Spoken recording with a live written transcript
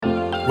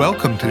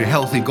Welcome to the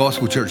Healthy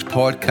Gospel Church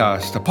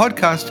podcast, a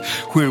podcast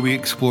where we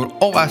explore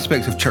all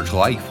aspects of church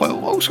life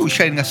while also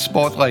shining a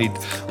spotlight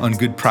on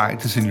good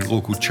practice in your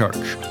local church.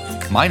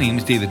 My name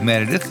is David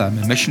Meredith. I'm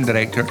a mission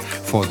director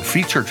for the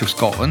Free Church of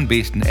Scotland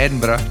based in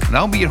Edinburgh, and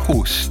I'll be your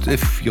host.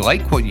 If you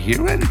like what you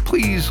hear, then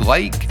please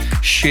like,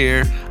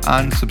 share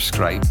and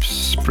subscribe.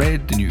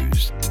 Spread the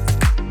news.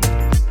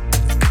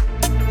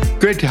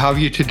 Great to have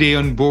you today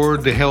on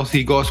board the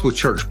Healthy Gospel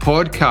Church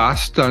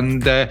podcast,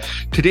 and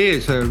today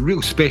is a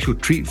real special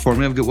treat for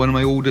me. I've got one of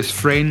my oldest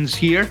friends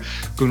here,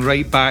 going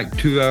right back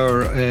to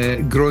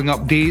our growing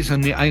up days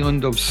on the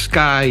island of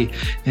Skye.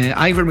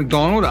 Ivor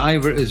McDonald.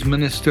 Ivor is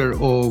minister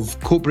of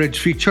Coatbridge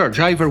Free Church.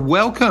 Ivor,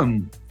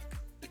 welcome.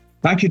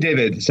 Thank you,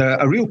 David. It's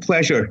a real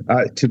pleasure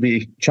to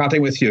be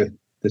chatting with you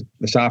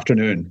this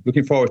afternoon.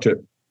 Looking forward to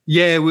it.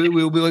 Yeah,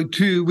 we'll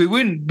be we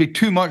wouldn't be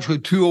too much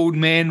like two old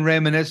men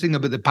reminiscing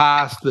about the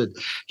past, but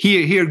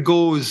here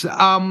goes.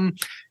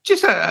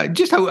 Just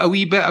a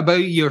wee bit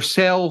about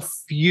yourself.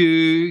 Can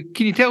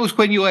you tell us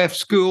when you left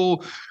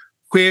school,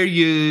 where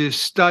you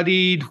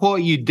studied, what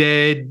you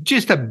did?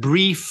 Just a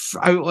brief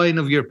outline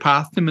of your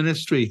path to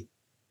ministry.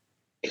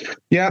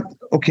 Yeah.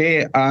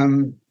 Okay.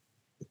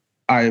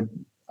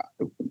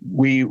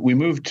 We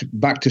moved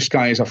back to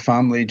Skye as a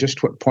family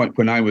just at the point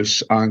when I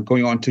was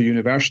going on to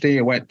university.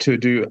 I went to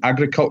do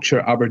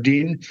agriculture at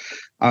Aberdeen.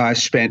 I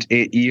spent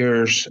 8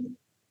 years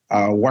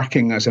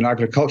working as an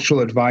agricultural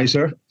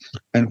advisor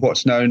in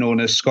what's now known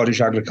as Scottish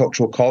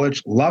Agricultural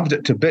College. Loved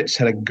it to bits,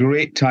 had a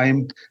great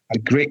time,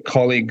 had great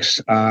colleagues.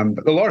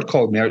 But the Lord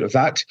called me out of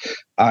that.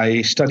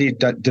 I studied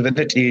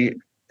divinity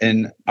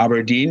in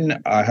Aberdeen.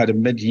 I had a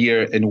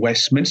mid-year in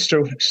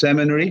Westminster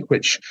Seminary,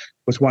 which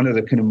was one of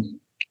the kind of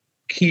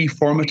key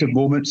formative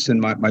moments in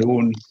my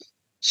own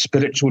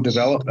spiritual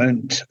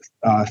development,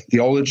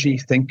 theology,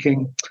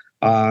 thinking.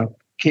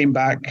 Came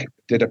back,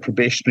 did a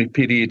probationary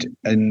period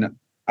in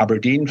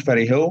Aberdeen,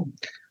 Ferryhill,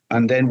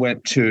 and then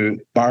went to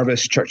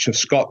Barvis Church of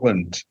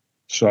Scotland.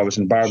 So I was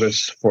in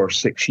Barvis for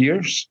 6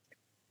 years,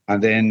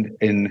 and then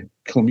in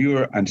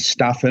Kilmuir and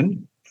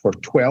Staffin for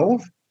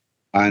 12,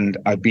 and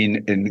I've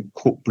been in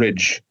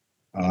Coatbridge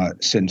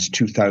since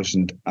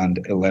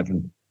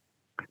 2011.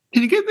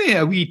 Can you give me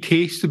a wee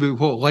taste about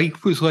what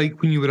life was like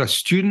when you were a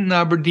student in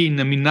Aberdeen?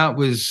 I mean, that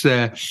was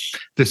the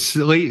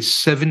late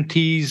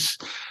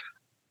 70s.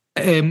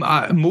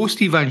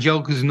 Most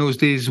evangelicals in those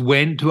days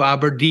went to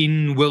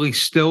Aberdeen. Willie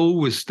Still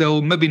was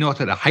still, maybe not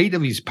at the height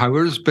of his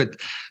powers, but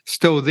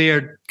still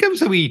there. Give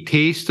us a wee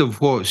taste of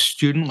what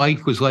student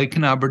life was like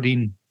in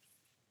Aberdeen.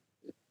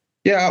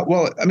 Yeah,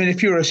 well, I mean,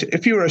 if you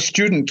were a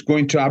student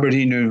going to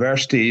Aberdeen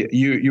University,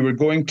 you were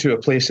going to a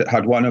place that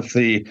had one of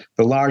the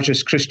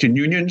largest Christian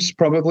unions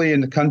probably in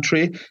the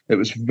country. It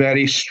was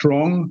very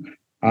strong.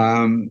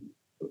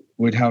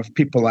 We'd have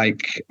people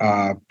like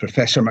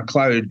Professor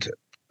MacLeod,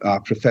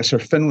 Professor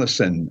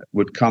Finlayson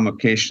would come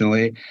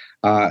occasionally.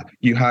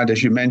 You had,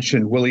 as you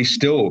mentioned, Willie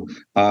Still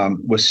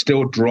was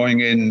still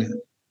drawing in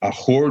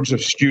hordes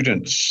of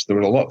students. There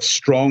were a lot of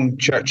strong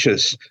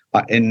churches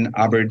in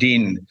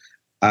Aberdeen.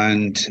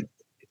 And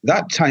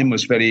that time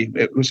was very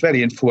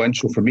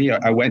influential for me.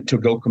 I went to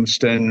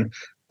Gilcomston,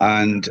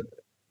 and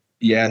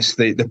yes,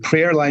 the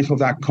prayer life of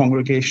that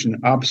congregation,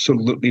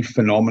 absolutely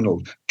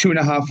phenomenal.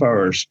 2.5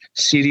 hours,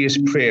 serious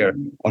prayer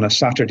on a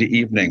Saturday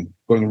evening,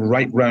 going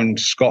right round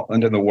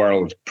Scotland and the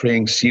world,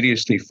 praying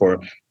seriously for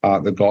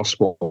the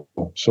gospel.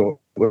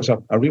 So it was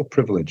a real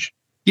privilege.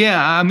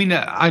 Yeah, I mean,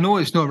 I know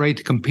it's not right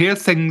to compare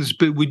things,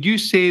 but would you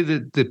say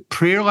that the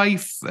prayer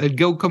life at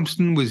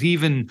Gilcomston was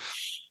even,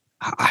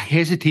 I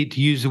hesitate to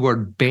use the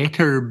word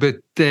better, but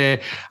a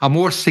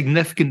more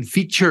significant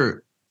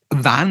feature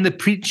than the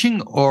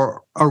preaching,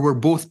 or were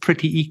both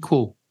pretty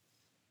equal?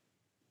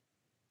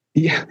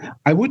 Yeah,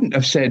 I wouldn't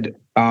have said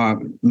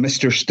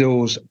Mr.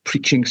 Still's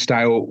preaching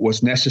style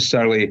was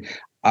necessarily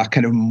a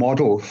kind of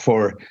model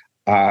for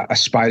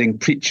aspiring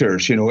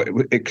preachers. You know,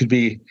 it could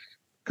be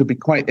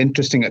quite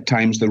interesting at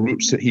times, the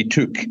routes that he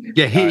took.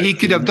 Yeah, he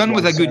could have done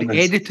with a good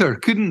editor,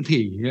 couldn't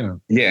he? Yeah.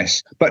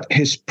 Yes, but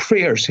his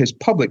prayers, his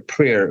public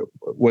prayer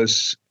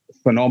was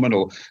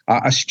phenomenal.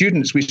 As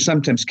students, we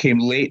sometimes came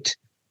late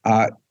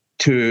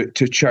to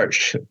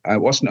church.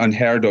 It wasn't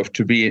unheard of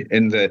to be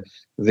in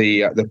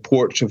the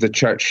porch of the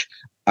church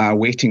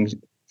waiting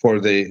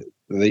for the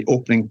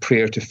opening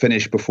prayer to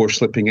finish before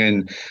slipping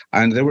in.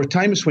 And there were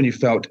times when you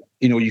felt,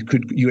 you know,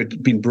 you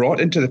had been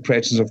brought into the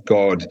presence of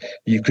God.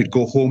 You could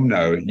go home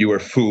now. You were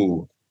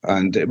full.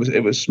 And it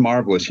was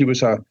marvelous. He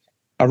was a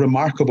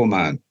remarkable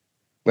man,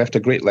 left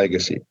a great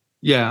legacy.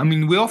 Yeah, I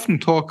mean, we often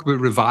talk about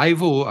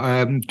revival.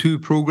 2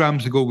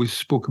 programs ago, we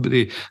spoke about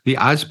the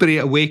Asbury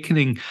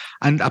Awakening.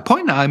 And a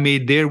point that I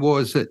made there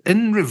was that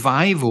in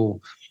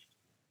revival,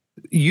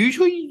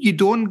 usually you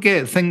don't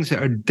get things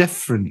that are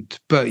different,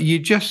 but you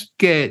just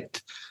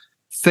get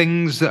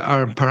things that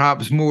are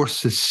perhaps more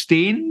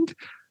sustained.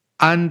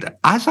 And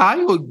as I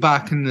look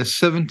back in the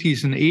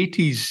 70s and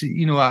 80s,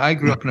 you know, I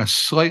grew up in a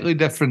slightly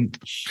different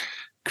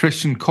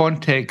Christian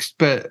context,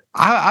 but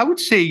I would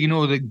say,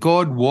 that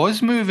God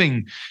was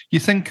moving. You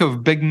think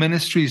of big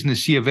ministries in the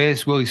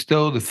CFS, Willie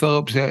Still, the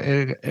Phillips,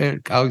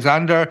 Eric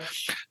Alexander,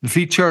 the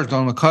Free Church,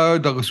 Don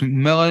McLeod, Douglas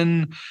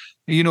McMillan.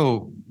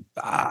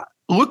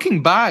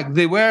 Looking back,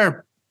 they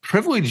were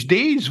privileged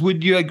days.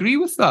 Would you agree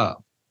with that?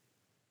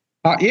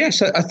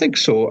 Yes, I think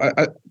so.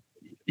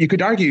 You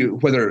could argue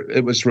whether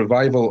it was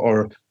revival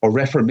or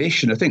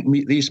reformation. I think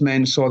these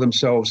men saw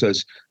themselves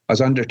as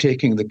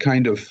undertaking the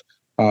kind of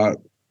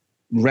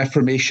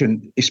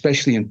reformation,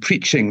 especially in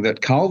preaching,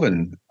 that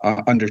Calvin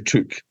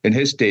undertook in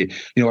his day,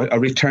 a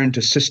return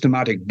to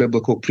systematic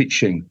biblical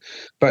preaching.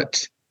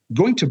 But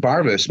going to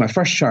Barvas, my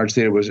first charge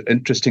there was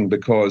interesting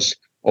because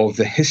of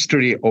the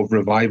history of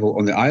revival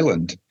on the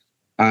island.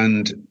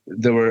 And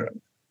there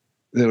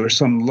were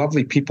some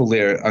lovely people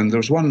there. And there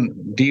was one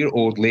dear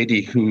old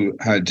lady who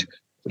had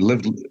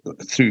lived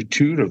through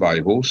 2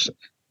 revivals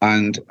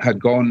and had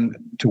gone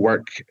to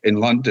work in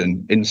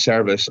London in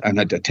service and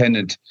had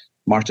attended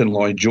Martin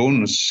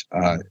Lloyd-Jones'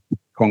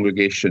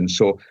 congregation.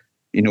 So,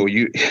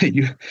 you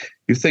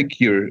think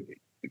you're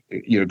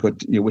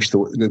good. You wish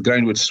the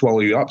ground would swallow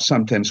you up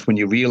sometimes when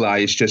you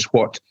realise just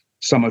what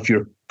some of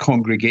your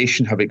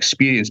congregation have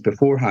experienced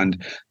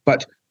beforehand.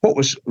 But what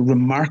was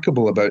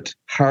remarkable about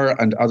her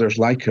and others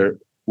like her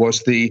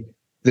was the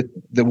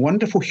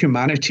wonderful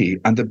humanity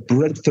and the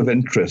breadth of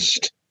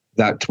interest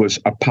that was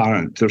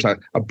apparent. There's a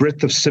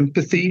breadth of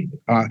sympathy,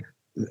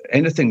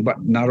 anything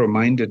but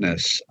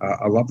narrow-mindedness,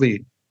 a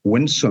lovely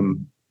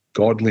winsome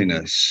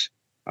godliness,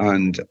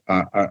 and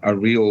a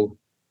real,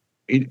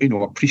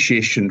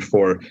 appreciation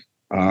for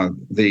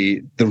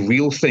the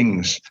real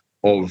things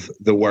of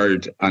the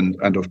word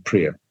and of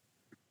prayer.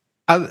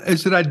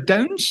 Is there a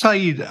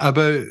downside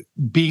about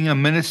being a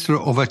minister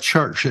of a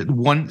church that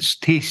once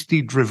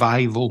tasted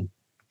revival?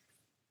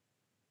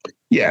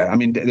 Yeah, I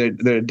mean,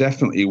 there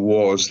definitely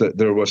was. That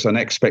there was an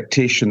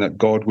expectation that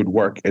God would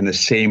work in the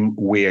same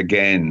way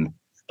again,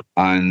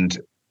 and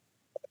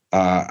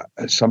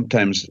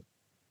sometimes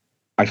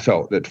I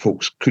felt that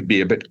folks could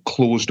be a bit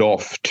closed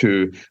off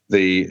to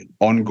the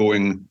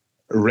ongoing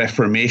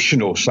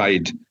reformational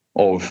side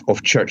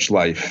of church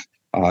life,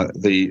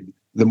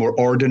 the more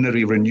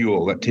ordinary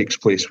renewal that takes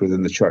place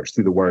within the church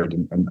through the word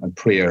and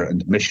prayer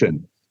and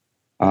mission.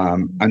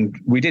 And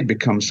we did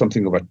become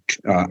something of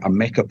a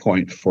mecca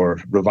point for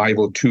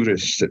revival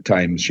tourists at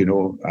times.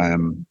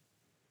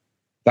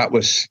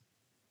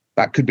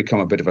 That could become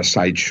a bit of a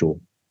sideshow.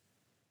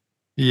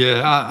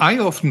 Yeah, I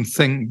often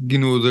think,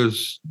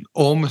 there's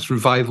almost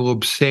revival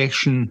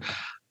obsession,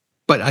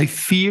 but I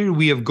fear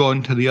we have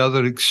gone to the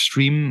other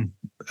extreme,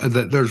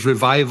 that there's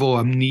revival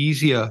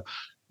amnesia.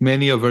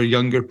 Many of our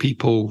younger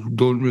people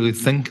don't really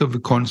think of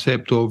the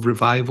concept of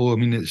revival. I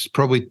mean, it's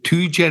probably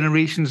 2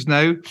 generations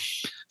now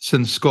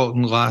since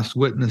Scotland last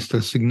witnessed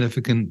a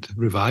significant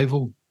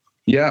revival.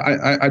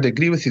 Yeah, I'd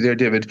agree with you there,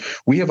 David.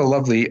 We have a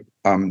lovely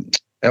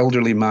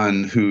elderly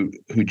man who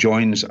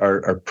joins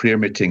our prayer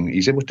meeting.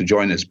 He's able to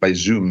join us by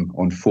Zoom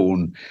on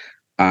phone,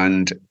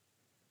 and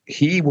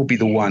he will be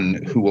the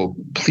one who will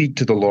plead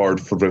to the Lord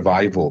for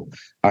revival.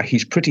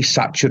 He's pretty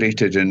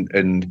saturated in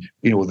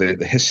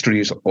the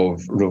histories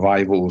of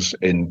revivals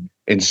in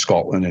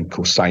Scotland and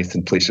Kilsyth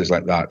and places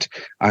like that.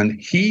 And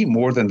he,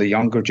 more than the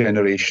younger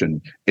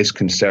generation, is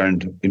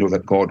concerned,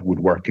 that God would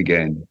work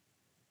again.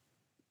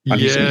 And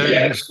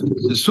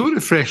it's so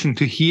refreshing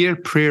to hear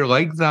prayer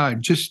like that.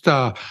 Just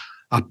a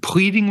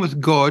pleading with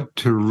God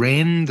to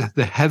rend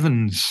the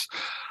heavens.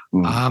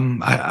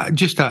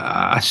 Just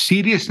a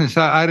seriousness.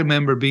 I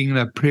remember being in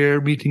a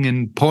prayer meeting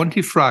in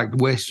Pontefract,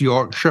 West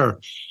Yorkshire,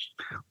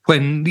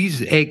 when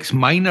these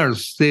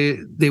ex-miners,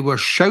 they were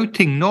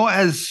shouting, not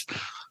as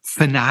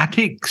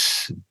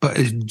fanatics, but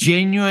as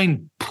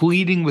genuine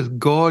pleading with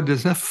God,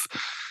 as if,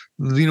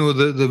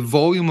 the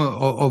volume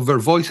of their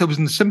voice, I was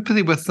in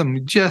sympathy with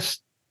them,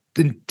 just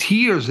in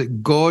tears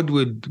that God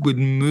would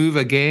move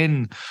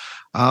again.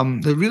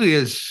 It really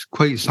is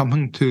quite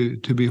something to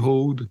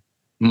behold.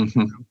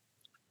 Mm-hmm.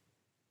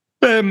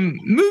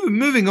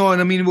 Moving on,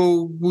 I mean,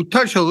 we'll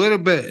touch a little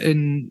bit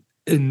in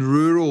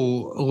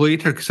rural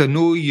later, because I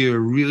know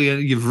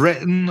you've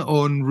written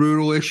on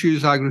rural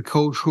issues,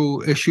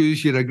 agricultural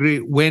issues. You're a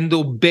great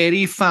Wendell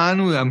Berry fan.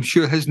 I'm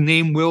sure his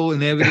name will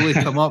inevitably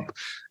come up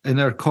in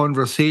our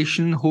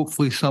conversation.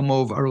 Hopefully some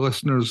of our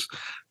listeners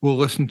will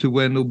listen to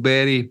Wendell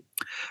Berry.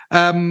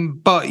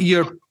 But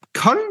your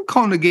current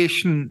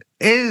congregation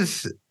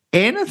is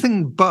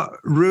anything but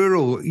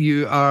rural.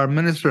 You are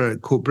minister at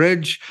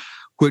Coatbridge,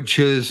 which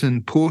is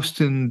in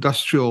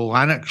post-industrial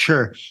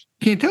Lanarkshire.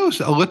 Can you tell us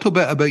a little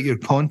bit about your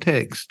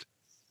context?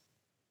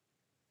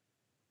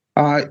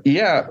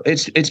 Yeah,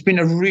 it's been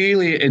a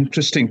really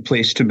interesting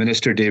place to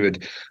minister,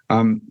 David.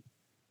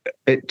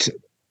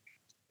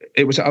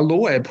 It was at a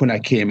low ebb when I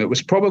came. It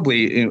was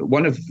probably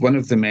one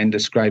of the men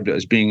described it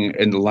as being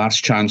in the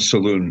last chance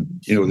saloon.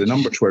 The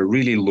numbers were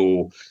really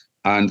low,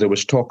 and there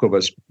was talk of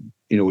us,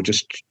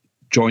 just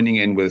joining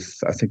in with,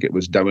 I think it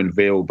was Dowen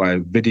Vale by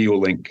video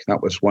link.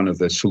 That was one of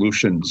the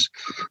solutions.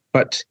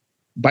 But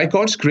by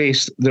God's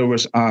grace, there were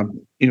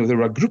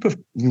a group of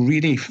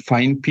really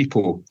fine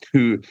people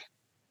who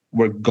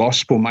were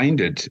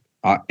gospel-minded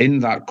in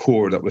that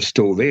core that was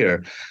still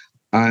there.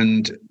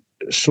 And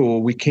so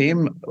we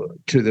came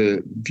to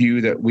the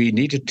view that we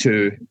needed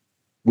to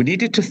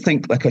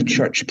think like a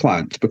church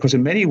plant, because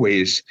in many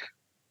ways,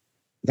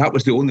 that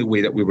was the only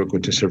way that we were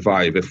going to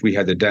survive, if we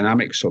had the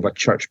dynamics of a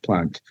church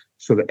plant,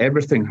 so that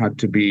everything had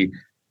to be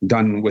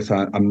done with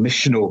a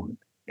missional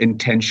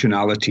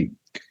intentionality.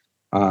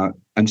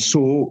 And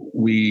so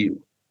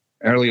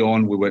early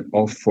on, we went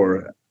off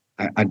for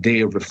a day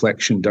of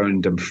reflection down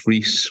in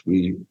Dumfries.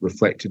 We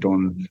reflected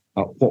on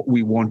what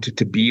we wanted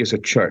to be as a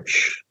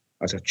church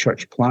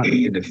plant,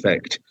 in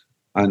effect.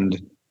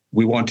 And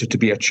we wanted to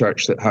be a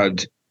church that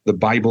had the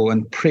Bible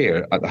and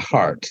prayer at the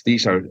heart.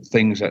 These are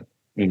things that,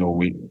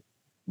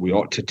 we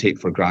ought to take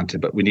for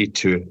granted, but we need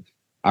to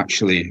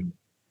actually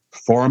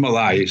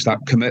formalize that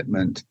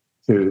commitment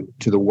to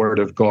the Word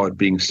of God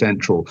being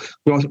central.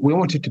 We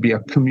wanted to be a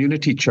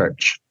community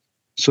church,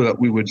 so that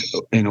we would,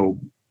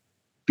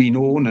 be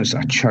known as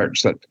a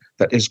church that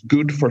is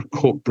good for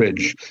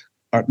Coatbridge,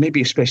 or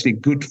maybe especially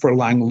good for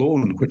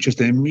Langloan, which is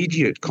the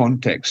immediate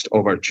context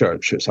of our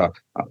church. It's a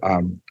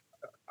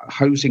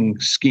housing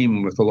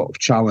scheme with a lot of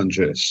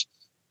challenges,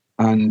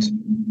 and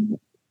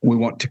we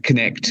want to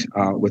connect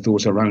with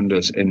those around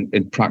us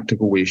in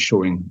practical ways,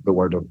 showing the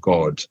Word of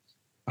God.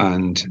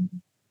 And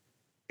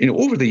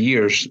over the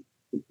years,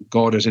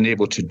 God has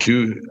enabled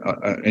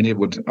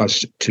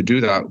us to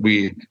do that.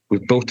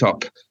 We've built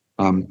up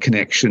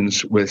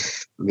connections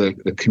with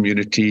the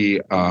community,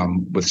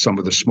 with some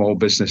of the small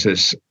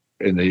businesses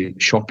in the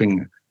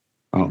shopping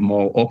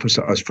mall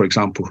opposite us, for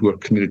example, who are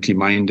community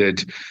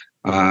minded.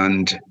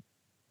 And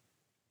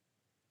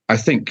I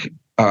think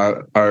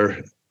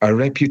our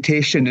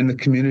reputation in the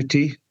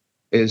community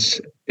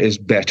is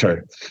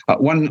better.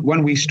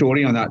 One wee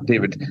story on that,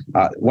 David.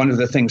 One of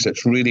the things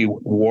that's really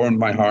warmed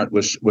my heart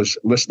was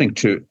listening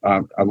to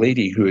a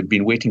lady who had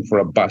been waiting for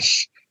a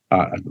bus.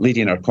 A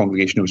lady in our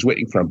congregation who was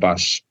waiting for a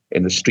bus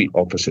in the street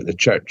opposite the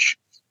church,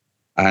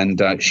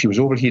 and she was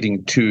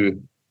overhearing two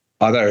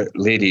other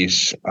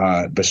ladies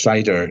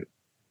beside her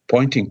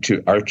pointing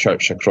to our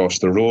church across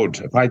the road.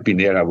 If I'd been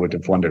there, I would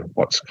have wondered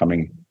what's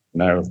coming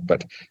now.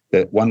 But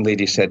the one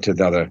lady said to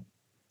the other,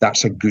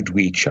 "That's a good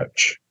wee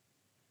church."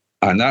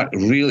 And that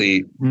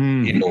really,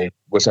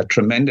 was a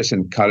tremendous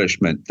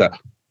encouragement. That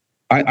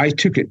I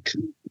took it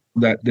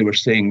that they were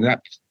saying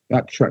that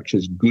church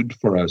is good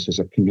for us as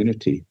a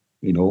community.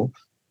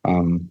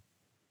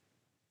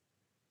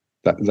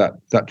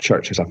 That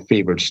church has a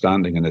favoured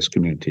standing in this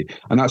community,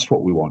 and that's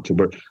what we want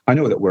to. I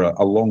know that we're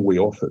a long way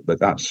off it, but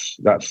that's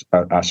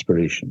our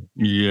aspiration.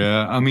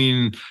 Yeah, I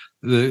mean,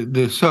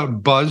 the sort of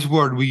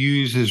buzzword we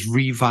use is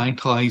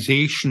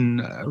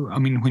revitalization. I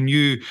mean, when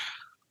you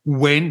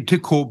went to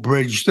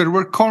Coatbridge, there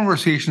were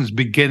conversations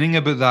beginning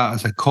about that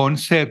as a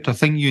concept. I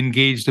think you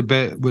engaged a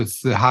bit with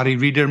the Harry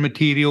Reader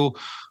material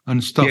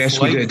and stuff. Yes,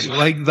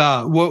 like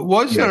that.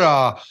 Was there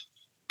a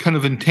kind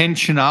of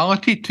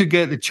intentionality to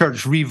get the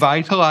church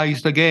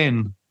revitalized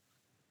again?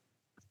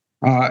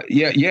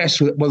 Yes.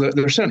 Well,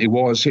 there certainly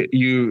was.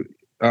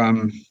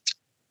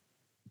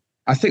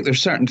 I think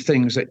there's certain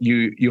things that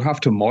you have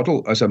to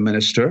model as a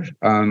minister.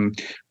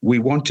 We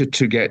wanted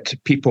to get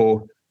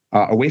people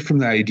away from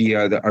the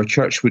idea that our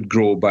church would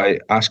grow by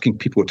asking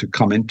people to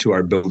come into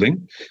our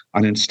building,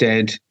 and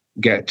instead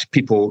get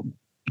people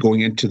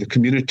going into the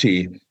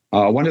community.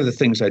 One of the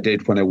things I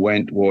did when I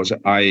went was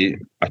I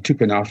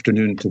took an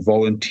afternoon to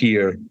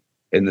volunteer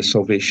in the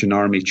Salvation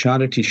Army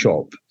charity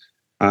shop.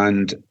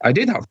 And I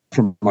did that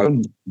for my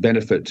own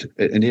benefit.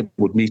 It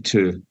enabled me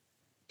to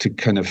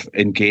kind of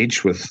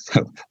engage with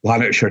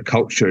Lanarkshire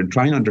culture and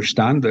try and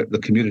understand the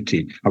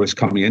community I was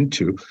coming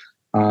into.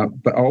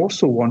 But I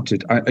also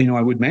wanted,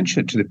 I would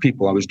mention it to the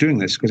people. I was doing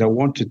this because I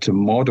wanted to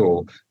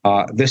model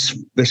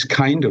this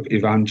kind of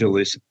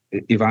evangelism,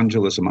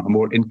 a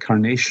more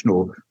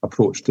incarnational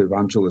approach to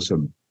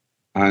evangelism.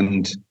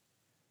 And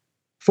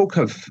folk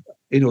have,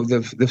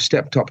 they've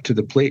stepped up to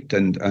the plate,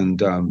 and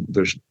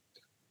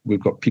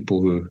we've got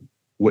people who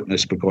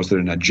witness because they're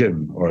in a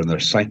gym or in their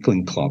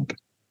cycling club.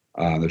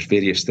 There's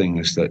various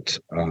things that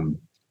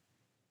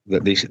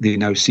they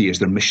now see as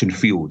their mission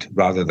field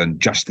rather than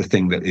just the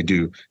thing that they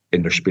do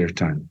in their spare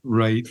time.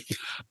 Right.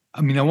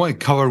 I mean, I want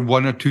to cover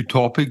one or two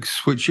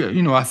topics which,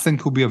 I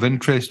think will be of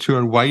interest to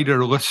our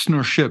wider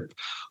listenership.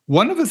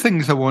 One of the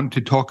things I want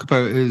to talk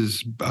about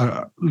is,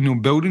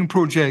 building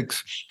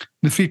projects.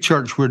 The Free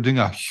Church, we're doing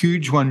a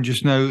huge one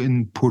just now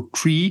in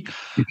Portree,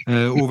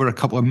 over a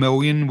couple of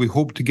million. We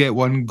hope to get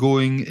one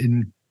going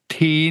in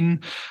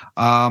Tain.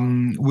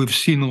 We've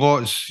seen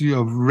lots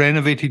of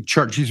renovated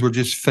churches. We're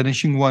just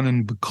finishing one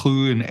in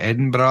Buccleuch in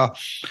Edinburgh.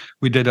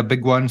 We did a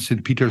big one,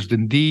 St. Peter's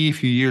Dundee, a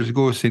few years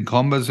ago, St.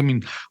 Columba's. I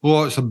mean,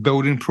 lots of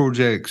building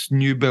projects,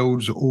 new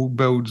builds, old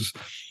builds.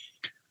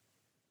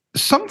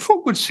 Some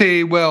folk would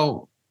say,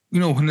 well,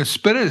 when the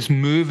Spirit is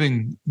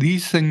moving,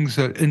 these things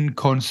are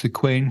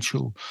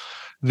inconsequential.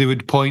 they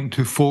would point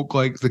to folk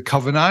like the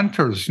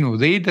Covenanters.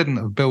 They didn't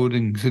have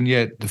buildings, and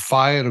yet the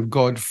fire of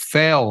God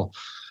fell.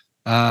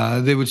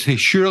 They would say,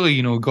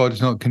 surely,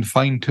 God's not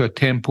confined to a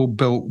temple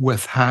built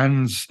with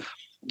hands.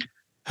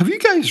 Have you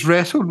guys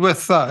wrestled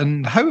with that?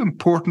 And how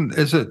important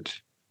is it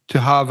to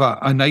have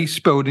a nice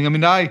building? I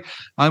mean,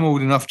 I'm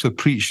old enough to have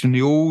preached in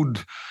the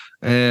old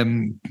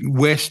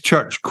West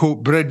Church,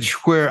 Coatbridge,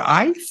 where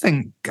I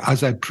think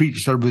as I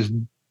preached, there was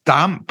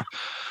damp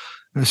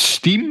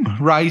steam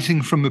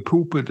rising from the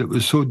pulpit. It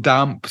was so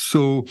damp.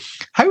 So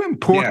how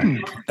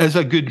important is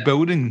a good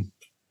building?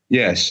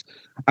 Yes.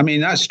 I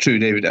mean, that's true,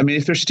 David. I mean,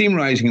 if there's steam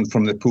rising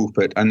from the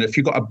pulpit and if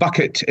you've got a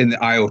bucket in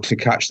the aisle to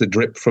catch the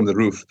drip from the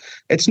roof,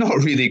 it's not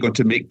really going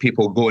to make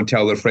people go and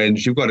tell their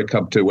friends, you've got to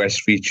come to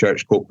West Free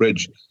Church,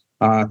 Coatbridge.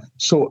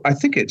 So I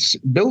think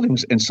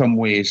buildings in some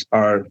ways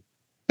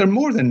they're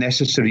more than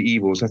necessary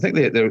evils. I think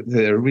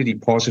they're really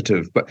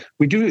positive. But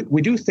we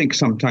do think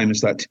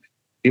sometimes that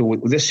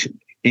this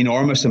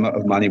enormous amount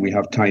of money we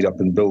have tied up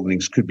in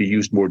buildings could be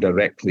used more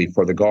directly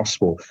for the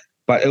gospel.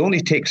 But it only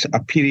takes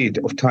a period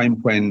of time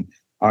when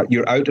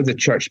you're out of the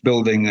church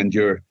building and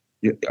you're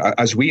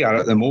as we are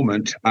at the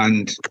moment,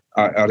 and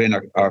are in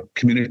a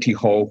community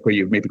hall where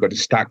you've maybe got to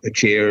stack the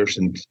chairs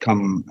and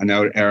come an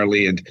hour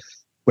early, and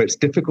where it's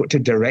difficult to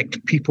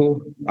direct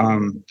people.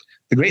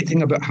 The great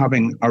thing about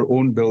having our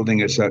own building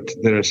is that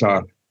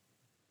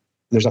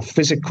there's a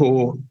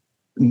physical,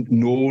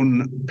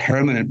 known,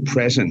 permanent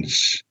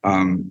presence.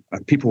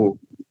 People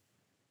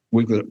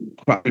with a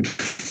crowd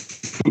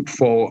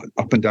footfall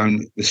up and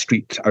down the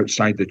street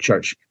outside the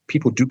church.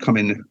 People do come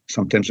in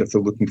sometimes if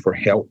they're looking for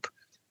help.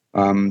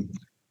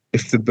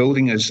 If the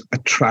building is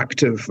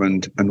attractive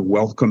and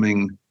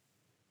welcoming,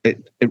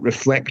 it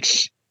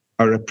reflects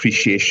our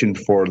appreciation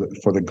for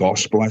the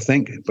gospel, I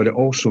think, but it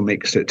also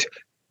makes it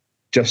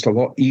just a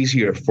lot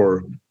easier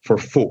for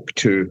folk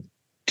to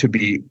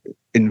be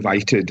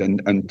invited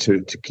and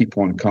to keep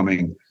on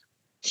coming.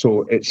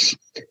 So it's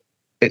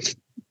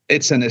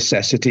a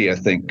necessity, I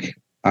think,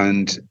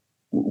 and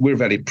we're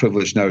very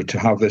privileged now to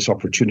have this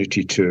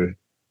opportunity to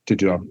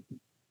do a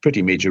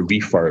pretty major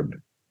refurb,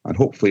 and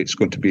hopefully it's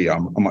going to be a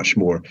much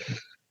more.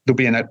 There'll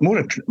be a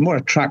more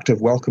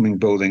attractive, welcoming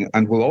building,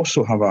 and we'll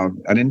also have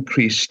an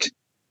increased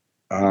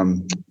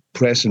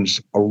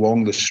presence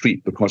along the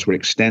street because we're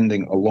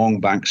extending along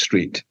Bank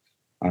Street.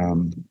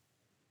 So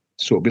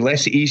it'll be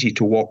less easy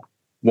to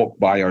walk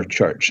by our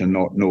church and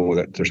not know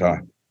that there's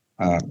a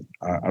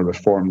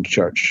Reformed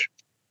church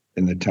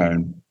in the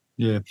town.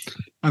 Yeah,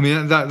 I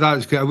mean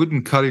that's good. I would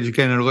encourage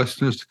again our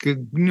listeners to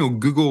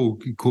Google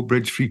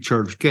Coatbridge Free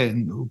Church.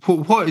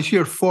 What is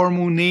your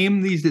formal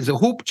name these days?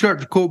 Hope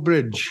Church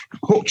Coatbridge.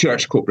 Hope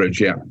Church Coatbridge,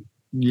 yeah.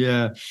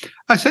 Yeah,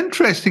 that's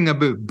interesting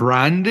about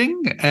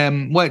branding.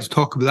 Let's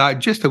talk about that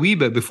just a wee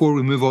bit before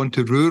we move on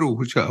to rural,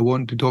 which I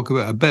want to talk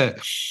about a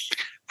bit.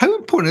 How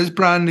important is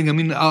branding? I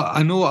mean,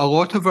 I know a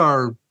lot of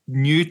our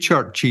new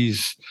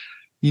churches.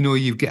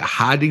 You've got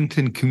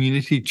Haddington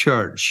Community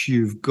Church,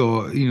 you've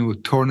got,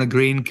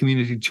 Tornagrain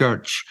Community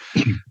Church,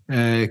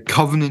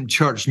 Covenant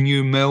Church,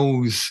 New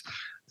Mills.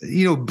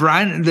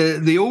 Brand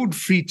the old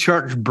Free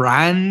Church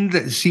brand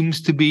that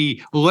seems to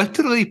be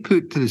literally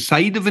put to the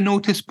side of a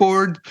notice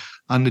board,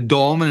 and the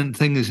dominant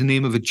thing is the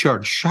name of a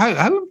church.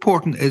 How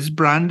important is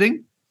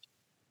branding?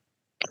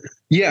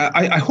 Yeah,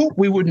 I hope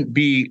we wouldn't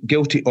be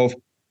guilty of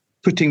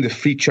putting the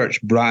Free Church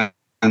brand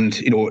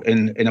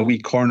in a wee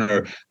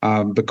corner,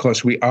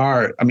 because we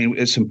are. I mean,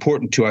 it's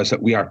important to us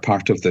that we are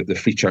part of the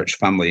Free Church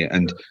family,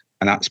 and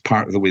that's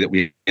part of the way that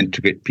we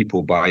integrate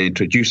people by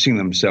introducing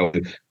themselves,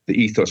 the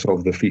ethos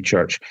of the Free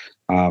Church.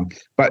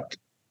 But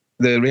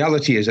the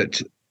reality is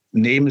that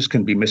names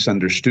can be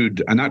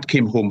misunderstood, and that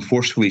came home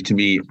forcefully to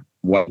me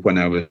when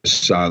I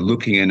was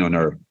looking in on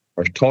our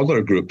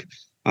toddler group.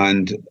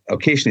 And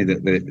occasionally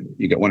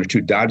you get one or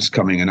two dads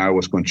coming, and I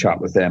always go and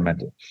chat with them.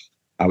 And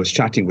I was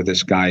chatting with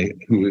this guy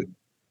who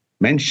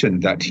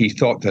mentioned that he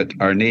thought that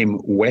our name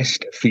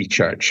West Free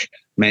Church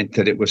meant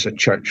that it was a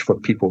church for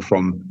people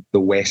from the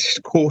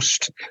West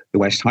Coast, the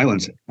West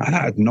Highlands. And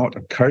that had not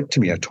occurred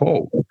to me at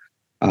all.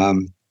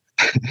 And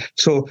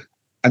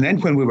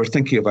then when we were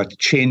thinking of a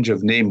change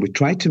of name, we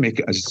tried to make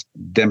it as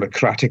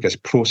democratic as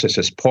process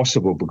as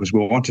possible, because we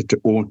wanted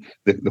to own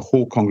the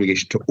whole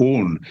congregation to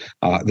own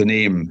the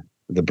name,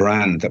 the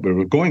brand that we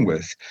were going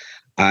with.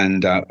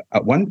 And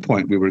at one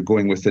point we were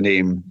going with the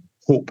name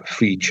Hope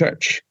Free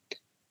Church.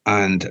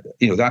 And,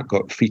 that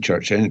got Free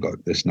Church in,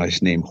 got this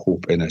nice name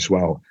Hope in as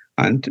well.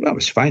 And that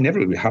was fine.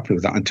 Everybody was happy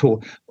with that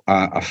until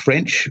a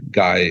French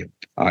guy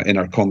in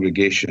our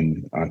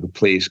congregation who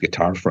plays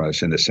guitar for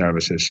us in the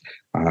services,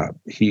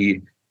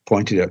 he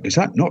pointed out, does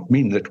that not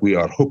mean that we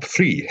are hope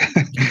free?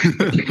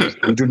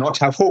 We do not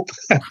have hope.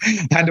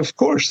 And of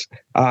course,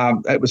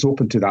 it was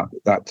open to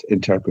that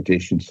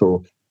interpretation.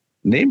 So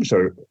names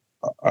are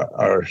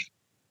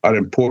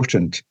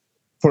important.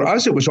 For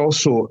us, it was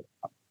also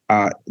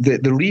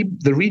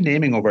the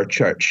renaming of our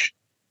church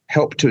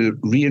helped to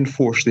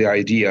reinforce the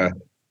idea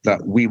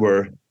that we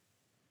were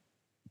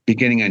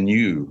beginning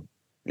anew.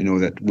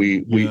 That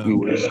we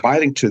were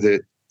aspiring to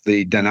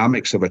the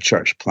dynamics of a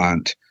church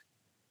plant,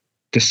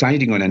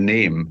 deciding on a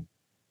name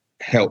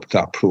helped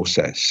that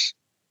process.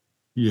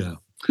 Yeah.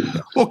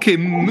 Okay,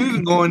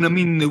 moving on. I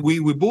mean,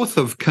 we both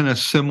have kind of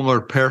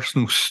similar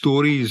personal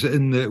stories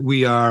in that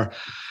we are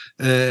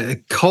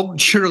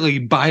culturally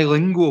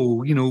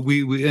bilingual. You know,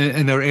 we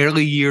in our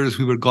early years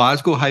we were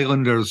Glasgow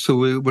Highlanders,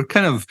 so we're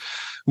kind of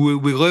we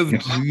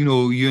lived. You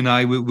know, you and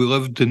I we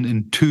lived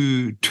in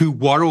two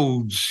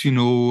worlds. You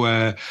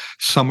know,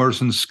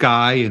 summers and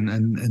sky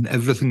and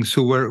everything.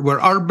 So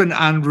we're urban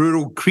and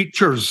rural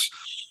creatures.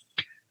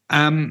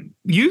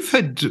 You've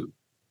had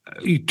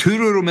two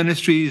rural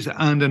ministries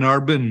and an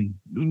urban.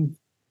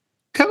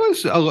 Tell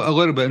us a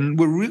little bit, and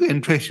we're really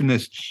interested in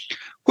this.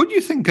 What do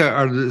you think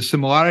are the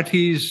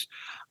similarities?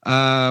 What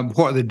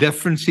are the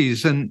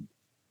differences? And,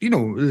 you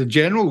know, the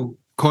general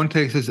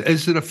context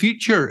is there a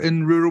future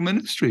in rural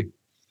ministry?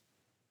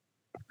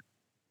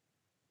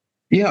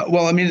 Yeah,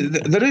 well, I mean,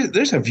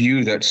 there's a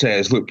view that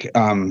says, look,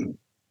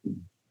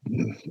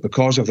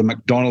 because of the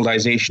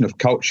McDonaldization of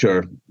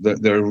culture,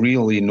 that there are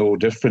really no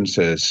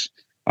differences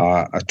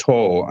at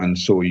all, and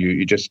so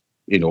you just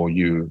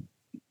you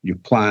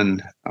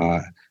plan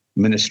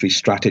ministry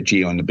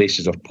strategy on the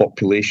basis of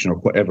population or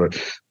whatever.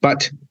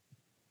 But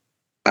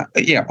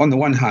yeah, on the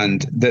one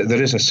hand,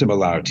 there is a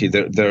similarity.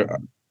 There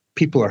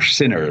people are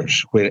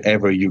sinners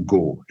wherever you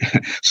go.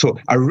 So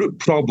a root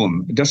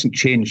problem doesn't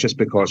change just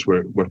because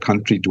we're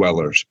country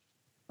dwellers.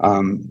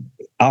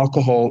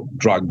 Alcohol,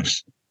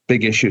 drugs,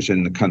 big issues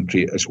in the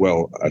country as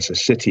well as a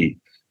city.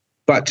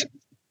 But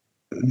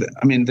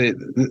I mean,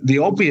 the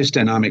obvious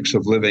dynamics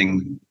of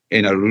living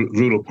in a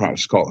rural part of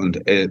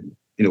Scotland,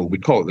 we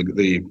call it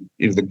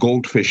the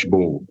goldfish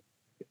bowl.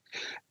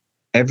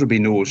 Everybody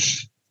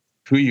knows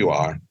who you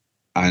are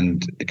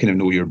and kind of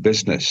know your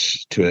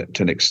business to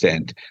an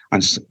extent,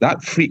 and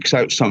that freaks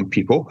out some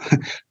people.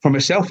 For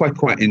myself, I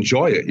quite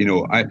enjoy it. You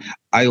know,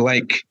 I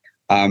like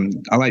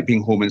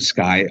being home in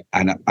Skye,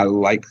 and I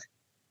like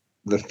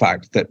the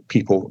fact that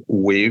people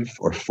wave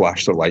or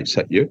flash their lights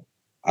at you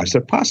as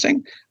they're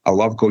passing. I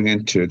love going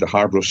into the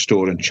Harborough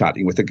store and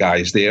chatting with the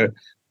guys there.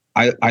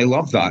 I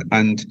love that,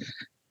 and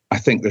I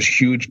think there's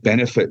huge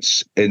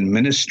benefits in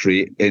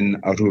ministry in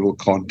a rural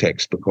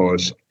context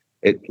because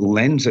it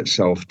lends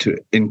itself to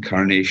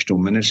incarnational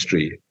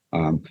ministry.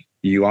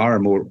 You are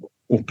more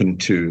open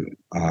to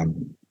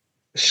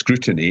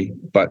scrutiny,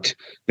 but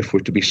if we're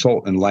to be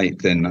salt and light,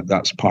 then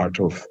that's part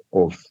of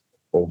what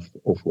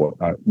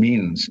that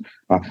means.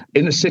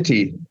 In the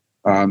city,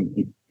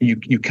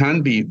 you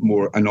can be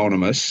more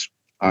anonymous,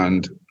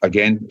 and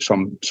again,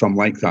 some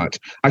like that.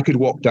 I could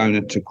walk down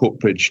into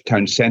Coatbridge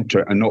town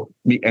centre and not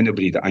meet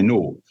anybody that I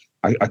know.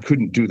 I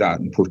couldn't do that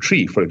in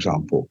Portree, for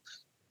example.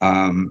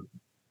 And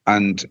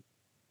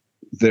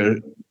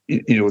there's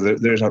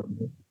a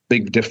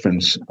big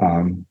difference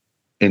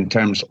in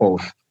terms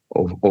of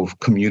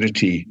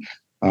community.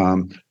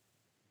 The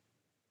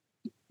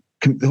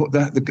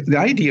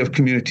idea of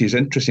community is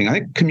interesting. I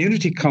think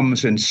community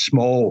comes in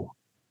small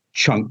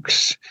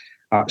chunks.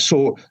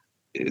 So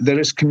there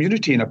is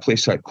community in a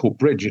place like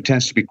Coatbridge. It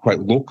tends to be quite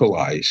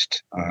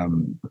localized,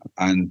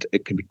 and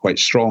it can be quite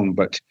strong.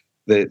 But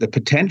the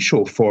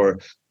potential for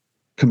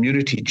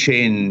community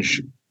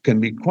change can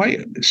be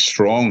quite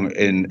strong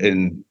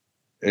in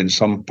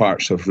some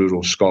parts of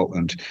rural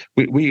Scotland.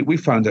 We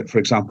found that, for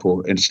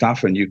example, in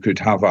Staffin, you could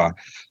have a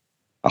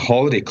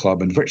holiday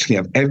club and virtually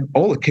have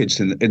all the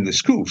kids in the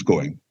schools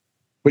going,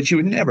 which you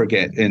would never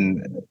get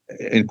in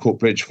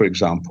Coatbridge, for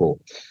example.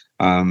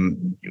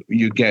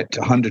 You get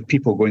 100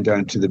 people going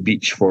down to the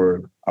beach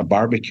for a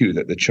barbecue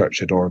that the church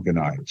had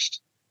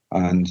organised,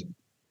 and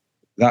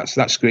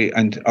that's great.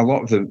 And a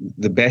lot of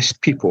the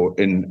best people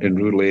in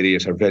rural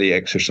areas are very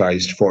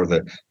exercised for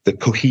the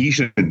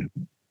cohesion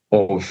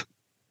of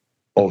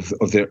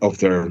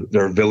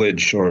their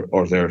village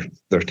or their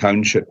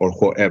township or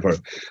whatever,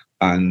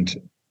 and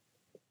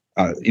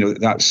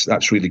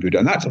that's really good.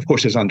 And that, of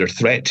course, is under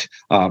threat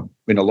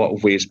in a lot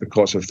of ways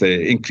because of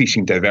the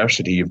increasing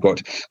diversity. You've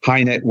got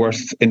high net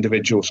worth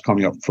individuals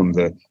coming up from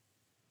the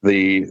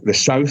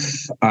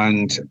south,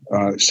 and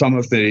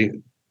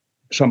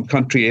some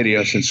country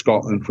areas in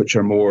Scotland which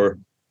are more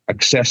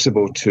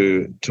accessible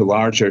to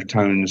larger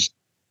towns,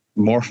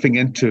 morphing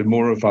into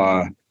more of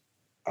a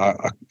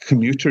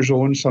commuter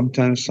zone,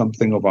 sometimes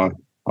something of a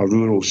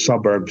rural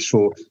suburb.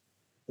 So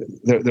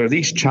there are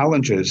these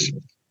challenges.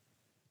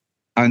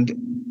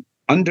 And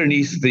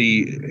underneath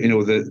the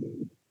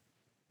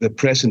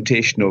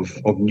presentation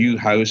of new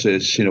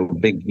houses,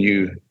 big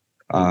new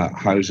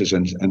houses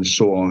and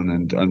so on,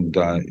 and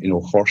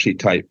horsey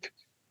type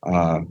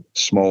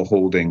small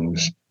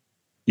holdings,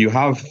 you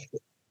have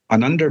an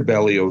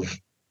underbelly of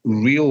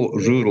real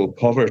rural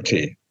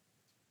poverty,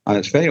 and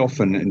it's very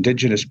often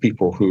Indigenous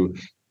people who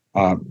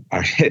are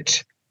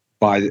hit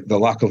by the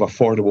lack of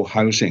affordable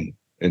housing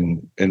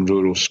in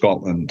rural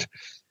Scotland,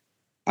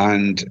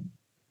 and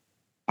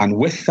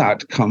with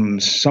that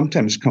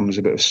sometimes comes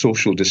a bit of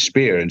social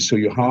despair. And so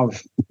you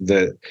have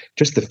the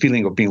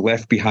feeling of being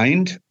left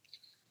behind,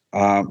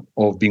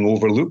 of being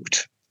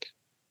overlooked.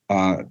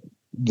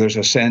 there's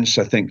a sense,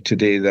 I think,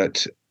 today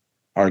that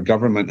our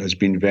government has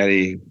been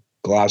very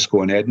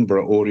Glasgow and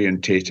Edinburgh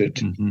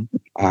orientated.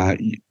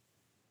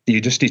 You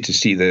just need to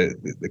see the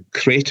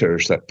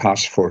craters that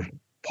pass for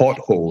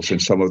potholes in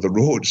some of the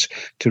roads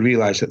to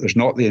realise that there's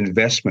not the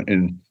investment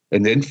in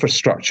the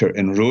infrastructure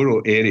in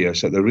rural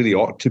areas that there really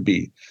ought to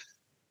be.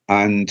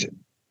 And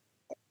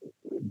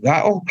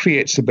that all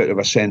creates a bit of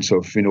a sense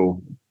of,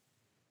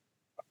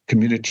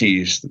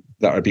 communities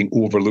that are being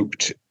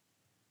overlooked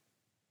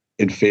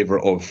in favour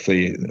of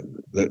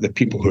the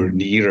people who are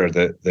nearer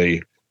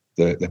the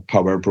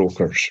power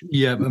brokers.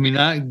 Yeah, I mean,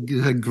 that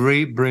is a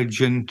great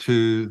bridge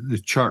into the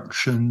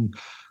church and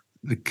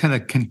the kind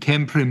of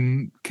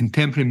contemporary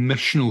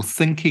missional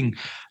thinking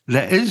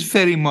that is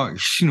very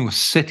much,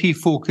 city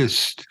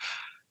focused.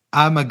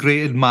 I'm a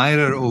great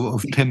admirer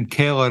of Tim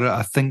Keller.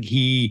 I think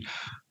he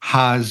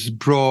has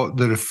brought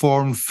the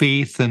Reformed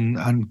faith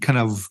and kind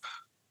of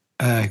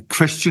Reformed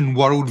Christian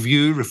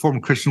worldview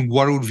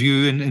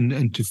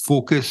into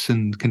focus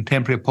and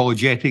contemporary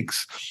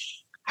apologetics.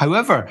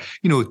 However,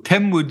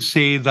 Tim would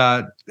say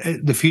that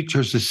the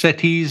future's the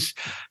cities.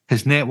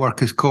 His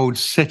network is called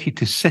City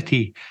to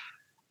City.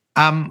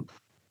 Do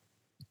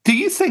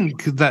you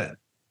think that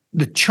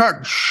the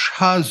church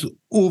has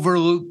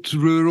overlooked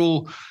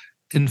rural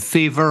in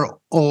favour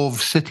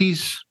of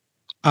cities?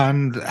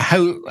 And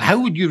how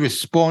would you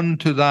respond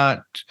to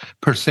that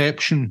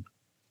perception?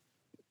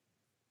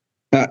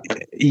 I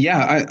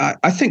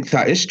think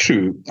that is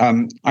true.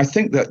 I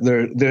think that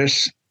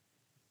there's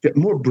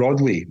more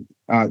broadly,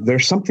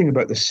 there's something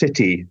about the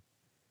city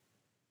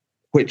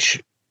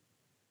which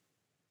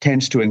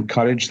tends to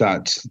encourage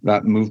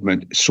that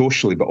movement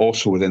socially, but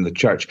also within the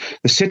church.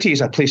 The city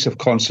is a place of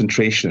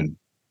concentration,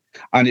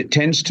 and it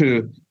tends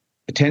to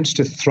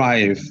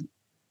thrive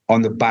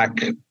on the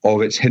back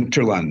of its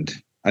hinterland.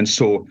 And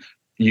so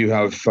you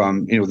have,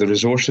 the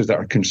resources that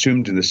are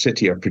consumed in the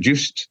city are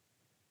produced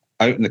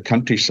out in the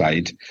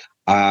countryside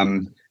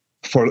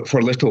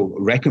for little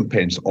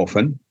recompense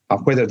often,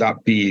 whether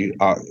that be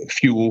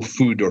fuel,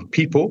 food, or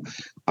people.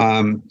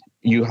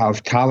 You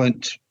have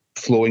talent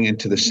flowing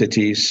into the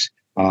cities.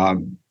 A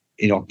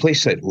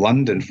place like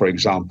London, for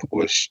example,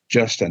 is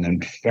just an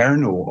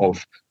inferno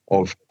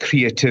of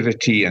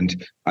creativity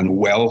and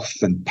wealth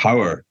and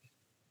power.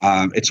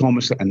 It's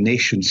almost like a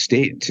nation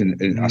state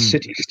in a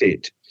city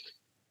state,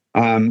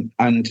 and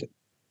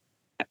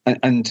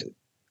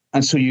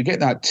so you get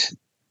that.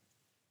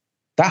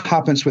 That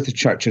happens with the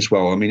church as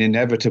well. I mean,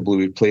 inevitably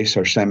we place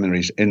our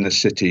seminaries in the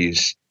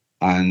cities,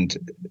 and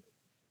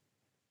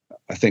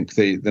I think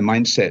the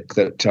mindset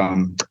that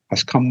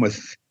has come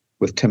with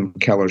Tim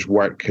Keller's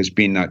work has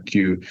been that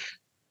you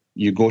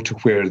go to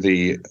where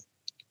the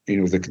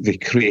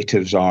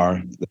creatives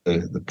are,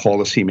 the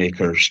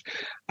policymakers,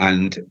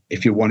 and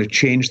if you want to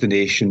change the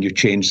nation, you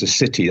change the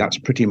city. That's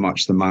pretty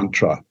much the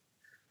mantra.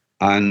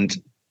 And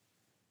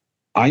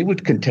I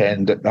would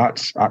contend that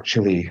that's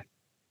actually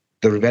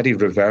the very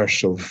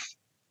reverse of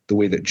the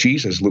way that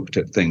Jesus looked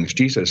at things.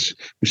 Jesus,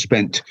 who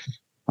spent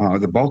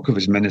the bulk of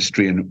his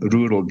ministry in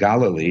rural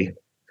Galilee,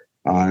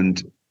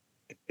 and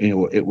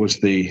it was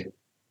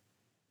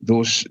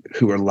those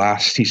who were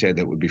last, he said,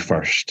 that would be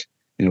first.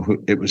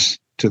 It was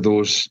to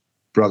those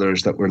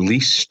brothers that were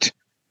least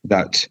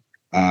that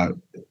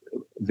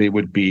they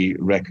would be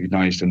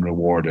recognized and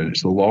rewarded.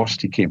 It's the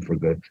lost. He came for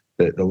the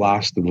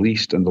last, the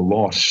least, and the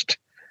lost.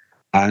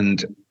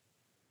 And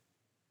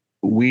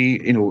we,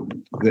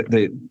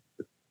 the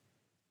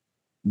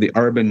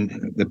urban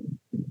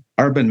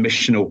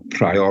missional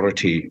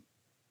priority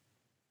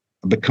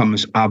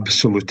becomes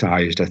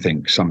absolutized, I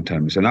think,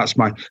 sometimes, and that's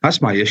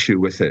my issue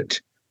with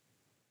it.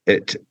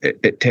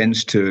 It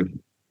tends to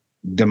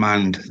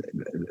demand,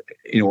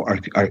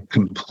 our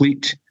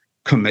complete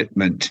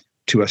commitment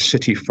to a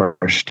city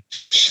first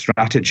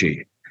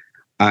strategy,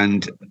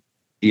 and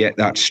yet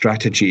that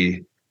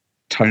strategy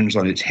turns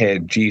on its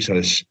head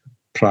Jesus'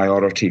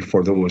 priority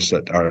for those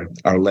that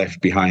are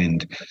left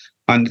behind.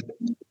 And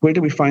where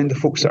do we find the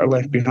folks that are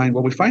left behind?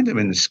 Well, we find them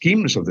in the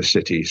schemes of the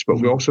cities,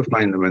 but we also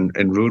find them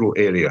in rural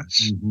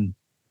areas. Mm-hmm.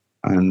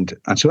 And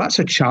so that's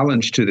a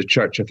challenge to the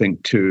church, I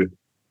think, to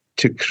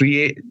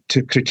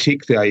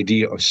critique the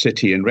idea of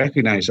city and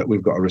recognize that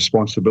we've got a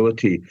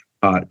responsibility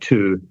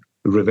to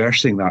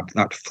reversing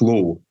that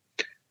flow.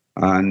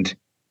 And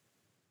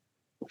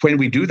when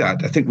we do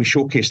that, I think we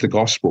showcase the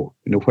gospel.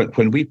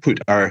 When we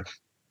put our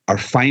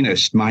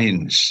finest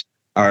minds,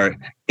 our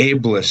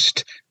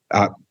ablest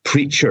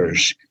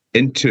preachers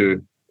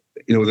into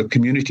the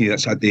community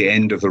that's at the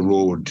end of the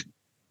road,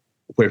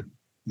 where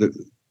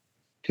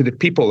to the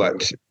people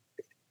that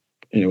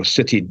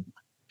city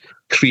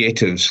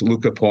creatives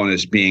look upon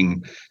as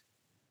being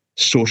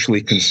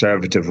socially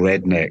conservative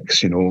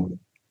rednecks,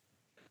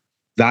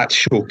 that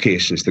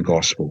showcases the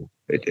gospel.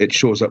 It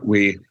shows that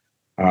we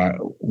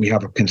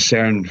have a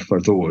concern for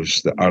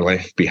those that are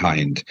left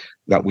behind,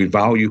 that we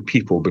value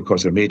people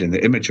because they're made in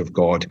the image of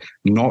God,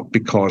 not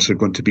because they're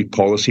going to be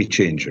policy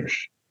changers.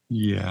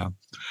 Yeah,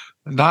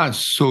 that's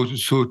so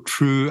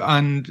true.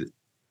 And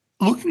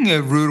looking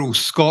at rural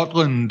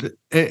Scotland,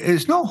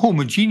 it's not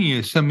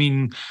homogeneous. I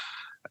mean,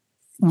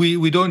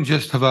 we don't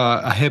just have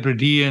a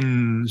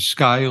Hebridean,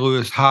 Skye,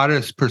 Lewis,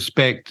 Harris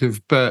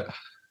perspective, but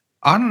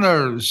aren't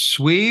there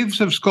swathes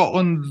of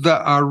Scotland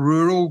that are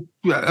rural?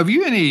 Have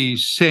you any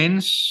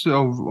sense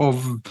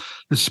of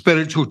the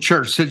spiritual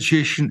church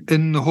situation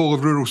in the whole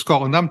of rural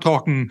Scotland? I'm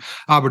talking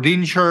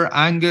Aberdeenshire,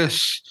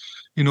 Angus,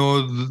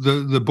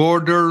 the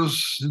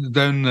borders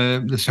down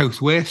the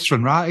southwest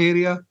Stranraer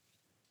area.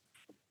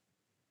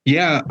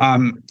 Yeah,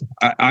 I'm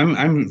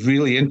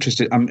really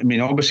interested. I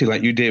mean, obviously,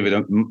 like you, David,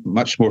 I'm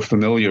much more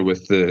familiar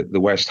with the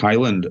West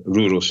Highland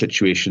rural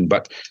situation,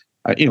 but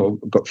I've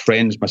got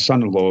friends, my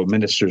son-in-law,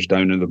 ministers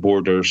down in the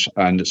borders,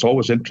 and it's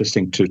always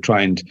interesting to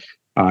try and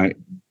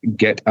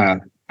get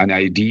an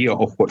idea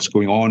of what's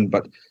going on.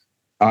 But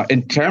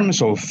in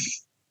terms of,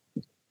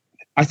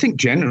 I think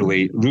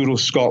generally, rural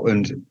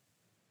Scotland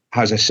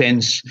has a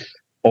sense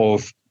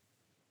of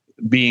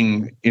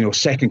being,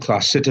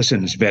 second-class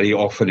citizens very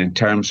often in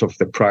terms of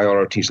the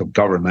priorities of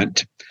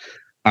government.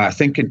 I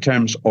think in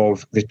terms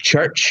of the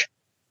church,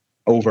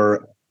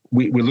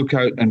 we look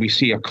out and we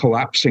see a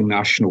collapsing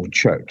national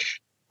church.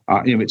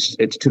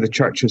 It's to the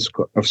churches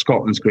of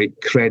Scotland's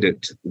great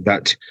credit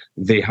that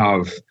they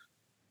have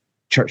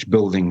church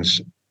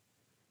buildings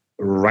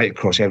right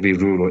across every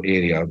rural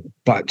area.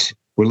 But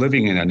we're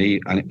living in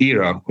an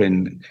era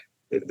when,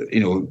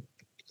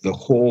 the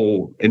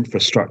whole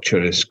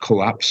infrastructure is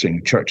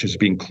collapsing, churches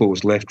being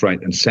closed left, right,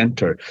 and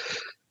centre.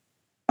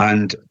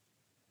 And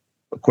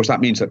of course, that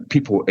means that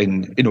people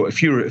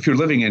if you're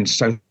living in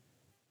South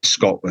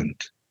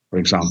Scotland, for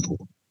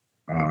example,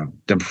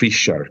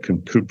 Dumfriesshire,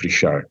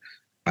 Cumbria,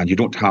 and you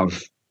don't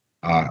have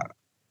a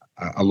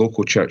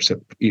local church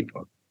that,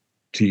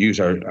 to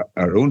use our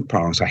own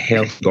parlance, a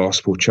health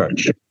gospel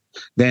church,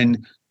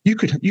 then you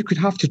could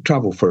have to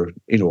travel for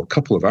a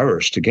couple of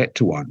hours to get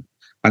to one.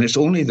 And it's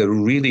only the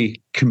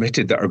really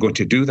committed that are going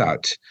to do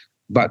that.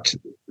 But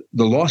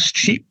the lost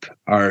sheep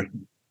are,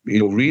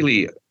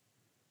 really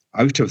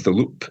out of the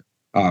loop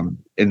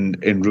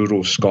in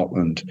rural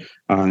Scotland.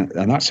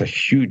 And that's a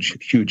huge,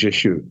 huge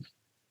issue.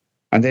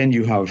 And then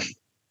you have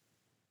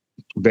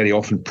very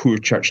often poor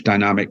church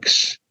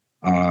dynamics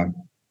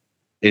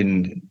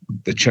in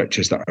the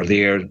churches that are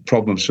there,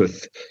 problems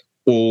with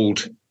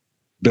old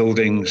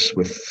buildings,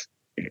 with,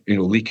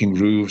 leaking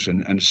roofs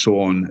and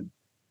so on.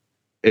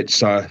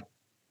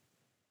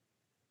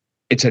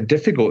 It's a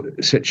difficult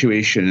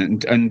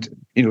situation, and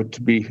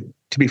to be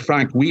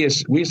frank, we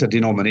as a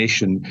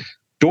denomination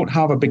don't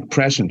have a big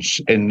presence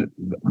in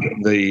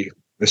the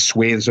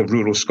swathes of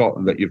rural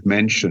Scotland that you've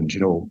mentioned.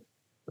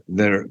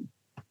 There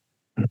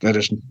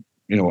is,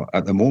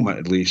 at the moment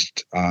at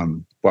least,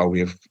 while we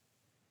have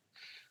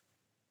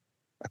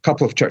a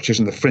couple of churches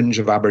in the fringe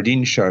of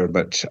Aberdeenshire,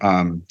 but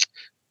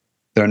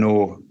there are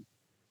no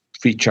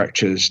free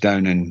churches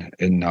down in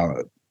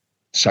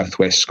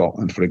southwest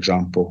Scotland, for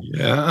example.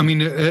 Yeah, I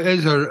mean, it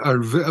is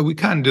we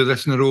can't do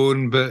this on our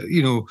own, but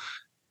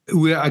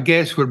I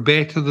guess we're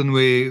better than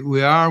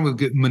we are. We've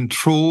got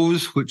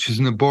Montrose, which is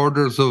in the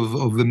borders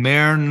of the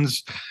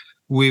Mearns.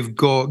 We've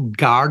got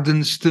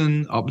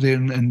Gardenston up there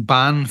in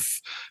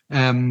Banff.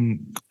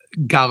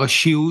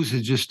 Galashiels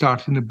is just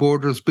starting the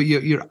borders, but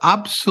you're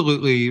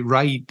absolutely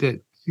right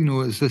that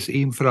it's this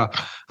aim for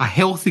a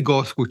healthy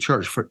gospel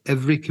church for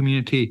every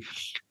community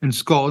in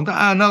Scotland.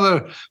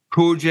 Another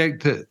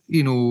project that,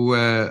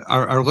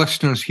 our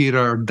listeners here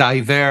are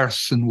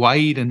diverse and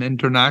wide and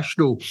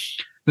international.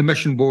 The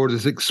Mission Board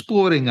is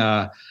exploring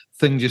a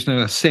thing just now,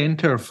 a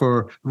centre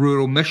for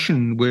rural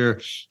mission, where,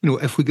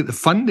 if we get the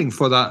funding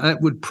for that, it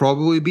would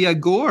probably be a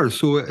goer.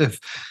 So if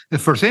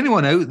there's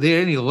anyone out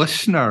there, any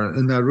listener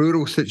in a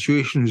rural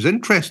situation who's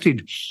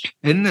interested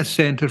in this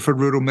centre for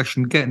rural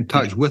mission, get in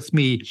touch with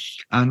me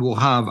and we'll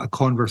have a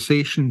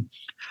conversation.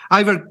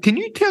 Ivor, can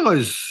you tell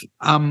us,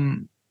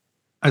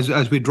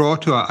 as we draw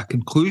to a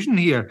conclusion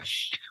here,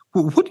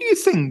 what do you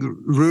think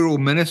rural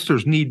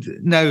ministers need?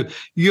 Now,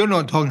 you're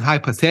not talking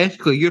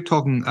hypothetically, you're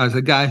talking as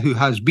a guy who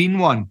has been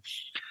one.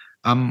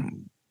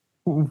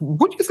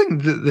 What do you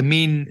think the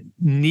main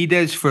need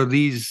is for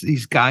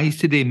these guys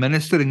today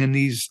ministering in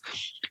these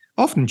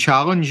often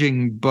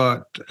challenging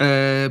but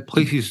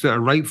places that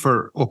are ripe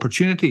for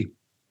opportunity?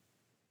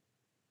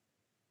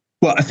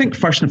 Well, I think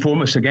first and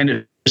foremost,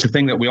 again, it's a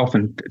thing that we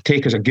often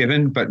take as a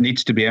given, but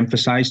needs to be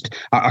emphasised,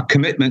 a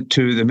commitment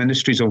to the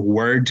ministries of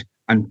word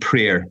and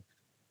prayer.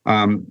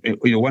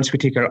 Once we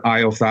take our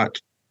eye off that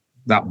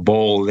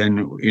ball,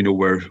 then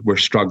we're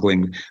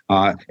struggling.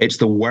 It's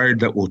the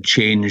word that will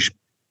change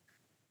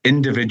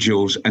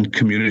individuals and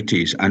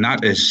communities, and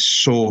that is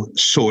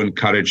so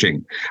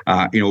encouraging.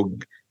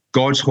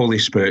 God's Holy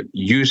Spirit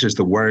uses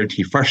the word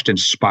He first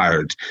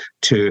inspired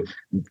to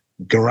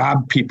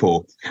grab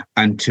people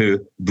and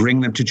to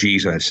bring them to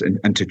Jesus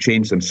and to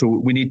change them. So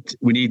we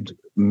need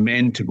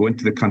men to go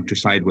into the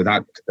countryside with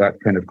that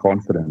kind of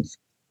confidence.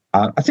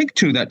 I think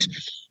too that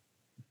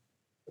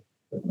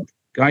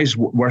guys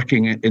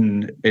working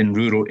in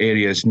rural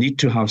areas need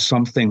to have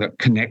something that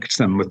connects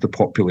them with the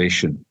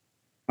population.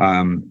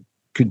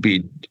 Could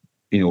be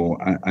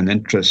an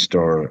interest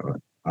or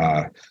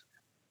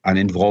an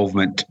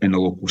involvement in a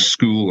local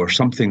school or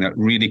something that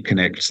really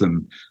connects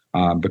them,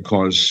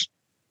 because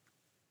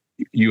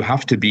you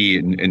have to be,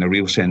 in a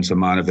real sense, a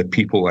man of the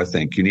people. I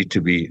think you need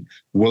to be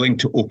willing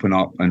to open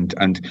up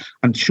and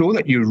show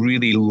that you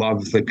really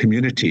love the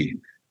community,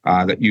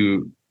 that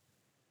you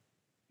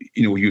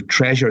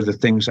treasure the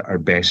things that are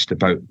best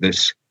about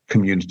this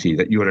community,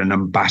 that you are an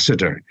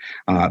ambassador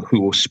who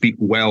will speak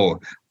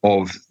well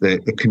of the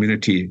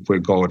community where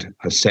God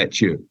has set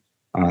you.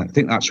 I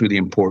think that's really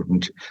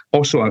important.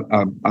 Also,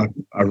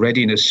 a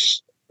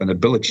readiness, an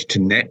ability to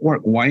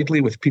network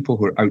widely with people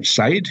who are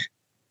outside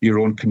your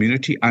own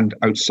community and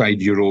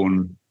outside your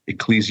own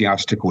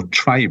ecclesiastical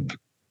tribe,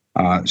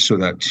 so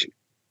that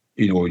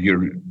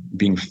you're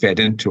being fed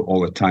into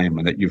all the time,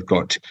 and that you've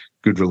got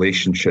good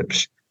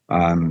relationships,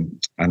 and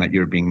that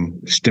you're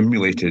being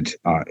stimulated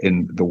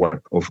in the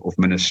work of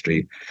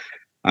ministry.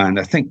 And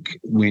I think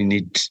we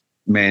need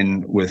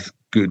men with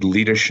good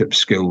leadership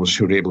skills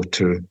who are able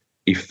to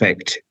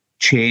effect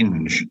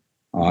change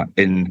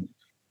in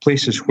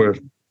places where,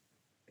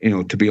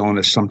 to be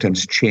honest,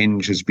 sometimes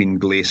change has been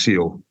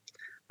glacial.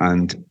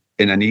 And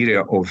in an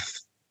area of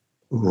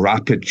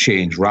rapid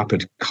change,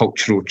 rapid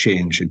cultural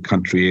change in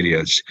country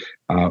areas,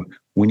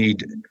 we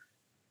need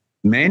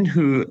men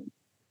who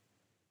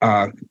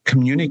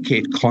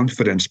communicate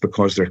confidence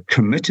because they're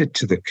committed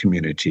to the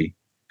community,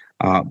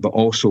 but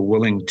also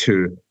willing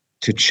to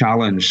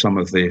challenge some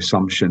of the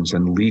assumptions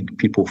and lead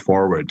people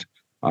forward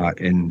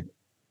in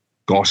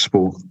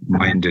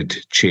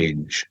gospel-minded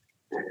change.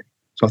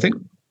 So I think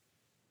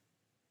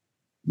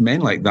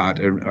men like that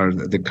are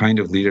the kind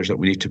of leaders that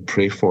we need to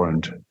pray for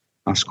and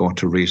ask God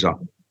to raise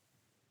up.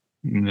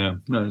 Yeah,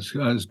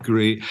 that's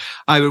great.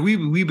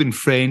 We've been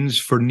friends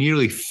for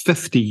nearly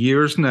 50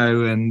 years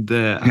now, and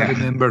I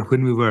remember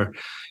when we were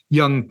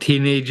young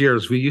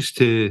teenagers, we used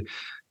to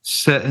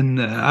sit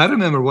and I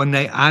remember one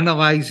night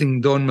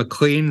analysing Don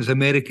McLean's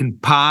American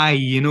Pie,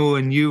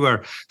 and you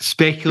were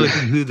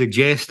speculating who the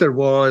jester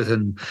was,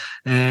 and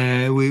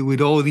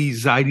with all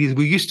these ideas.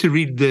 We used to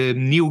read the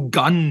Neil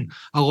Gunn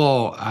a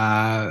lot.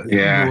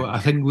 I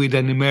think we had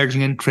an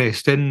emerging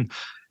interest in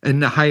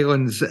the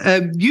Highlands.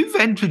 You've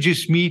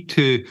introduced me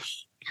to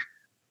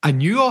a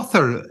new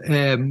author,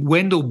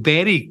 Wendell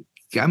Berry.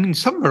 I mean,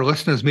 some of our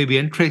listeners may be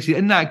interested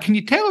in that. Can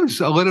you tell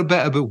us a little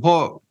bit about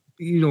what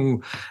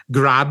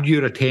grabbed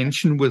your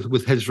attention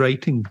with his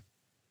writing?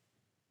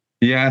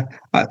 Yeah,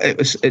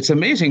 it's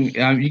amazing.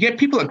 You get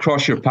people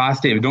across your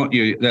path, David, don't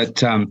you, that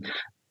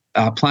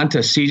plant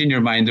a seed in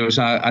your mind. There was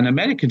an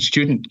American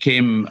student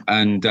came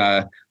and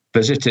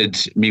visited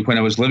me when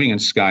I was living in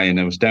Skye, and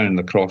I was down in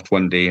the Croft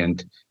one day,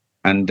 and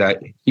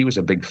he was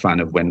a big fan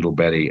of Wendell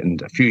Berry. And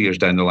a few years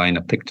down the line,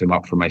 I picked him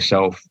up for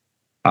myself.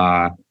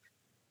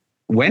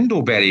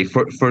 Wendell Berry,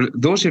 for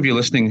those of you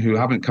listening who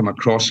haven't come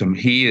across him,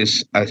 he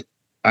is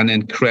an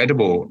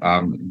incredible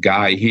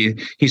guy.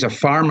 He's a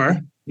farmer.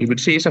 You would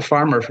say he's a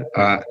farmer,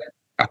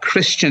 a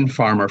Christian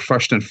farmer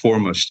first and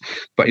foremost,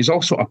 but he's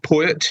also a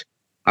poet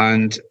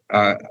and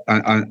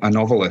a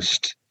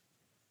novelist.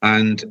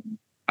 And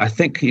I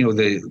think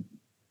the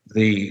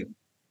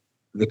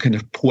kind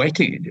of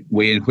poetic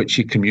way in which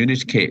he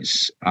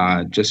communicates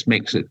just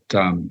makes it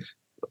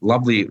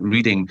lovely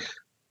reading.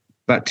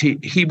 But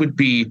he would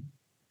be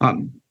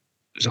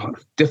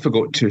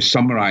difficult to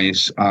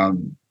summarize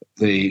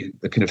the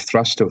kind of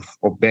thrust of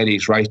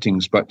Berry's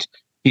writings, but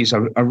he's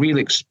a real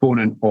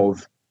exponent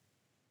of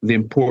the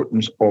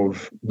importance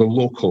of the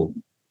local,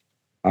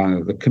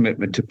 the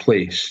commitment to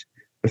place.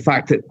 The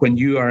fact that when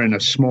you are in a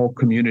small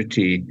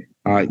community,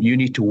 you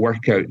need to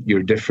work out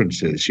your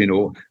differences.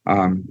 You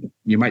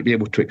might be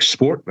able to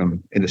export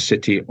them in the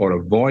city or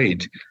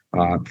avoid,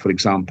 for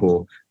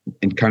example,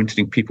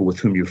 encountering people with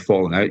whom you've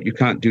fallen out. You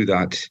can't do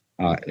that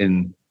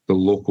in the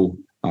local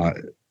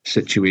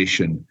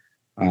situation.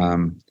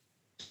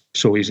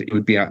 So he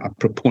would be a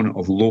proponent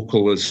of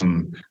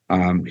localism.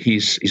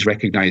 He's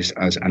recognised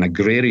as an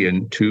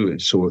agrarian too.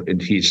 And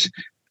he's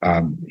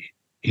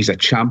a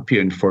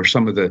champion for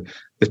some of the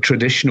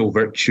traditional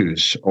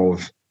virtues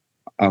of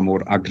a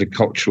more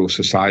agricultural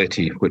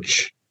society,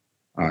 which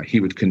he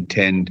would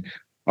contend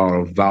are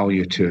of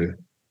value to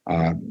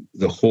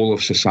the whole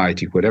of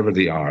society, wherever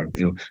they are.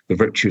 The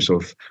virtues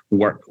of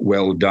work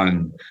well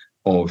done,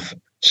 of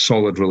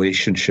solid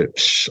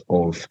relationships,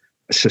 of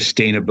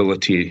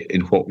sustainability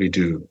in what we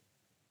do.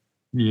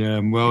 Yeah,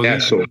 well,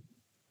 so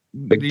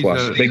big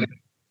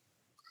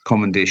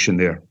commendation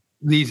there.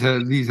 These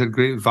are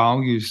great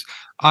values.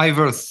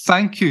 Ivor,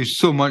 thank you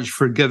so much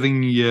for giving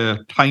me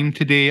time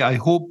today. I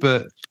hope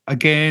that,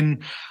 again,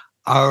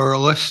 our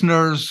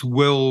listeners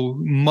will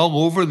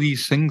mull over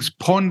these things,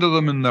 ponder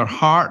them in their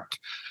heart,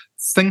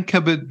 think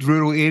about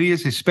rural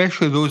areas,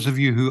 especially those of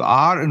you who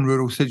are in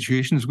rural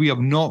situations. We have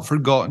not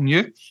forgotten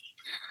you.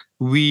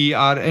 we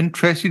are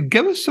interested.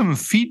 Give us some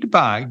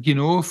feedback.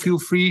 Feel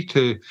free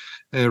to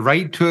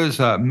write to us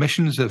at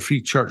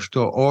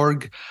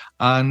missions@freechurch.org,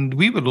 and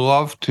we would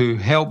love to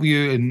help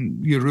you in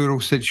your rural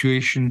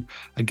situation.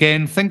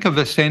 Again, think of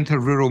the Centre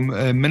Rural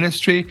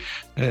Ministry.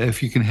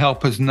 If you can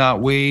help us in that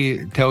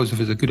way, tell us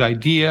if it's a good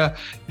idea,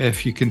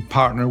 if you can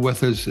partner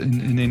with us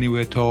in any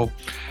way at all.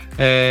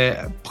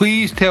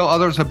 Please tell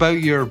others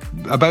about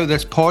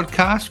this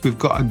podcast. We've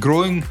got a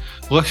growing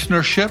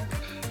listenership.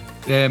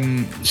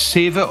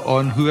 Save it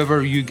on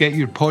whoever you get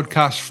your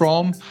podcast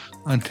from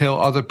and tell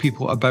other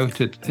people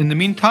about it. In the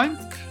meantime,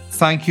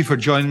 thank you for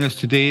joining us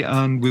today,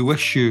 and we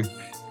wish you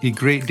a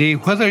great day,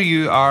 whether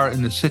you are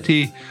in the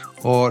city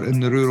or in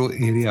the rural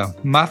area.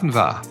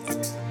 Maranatha.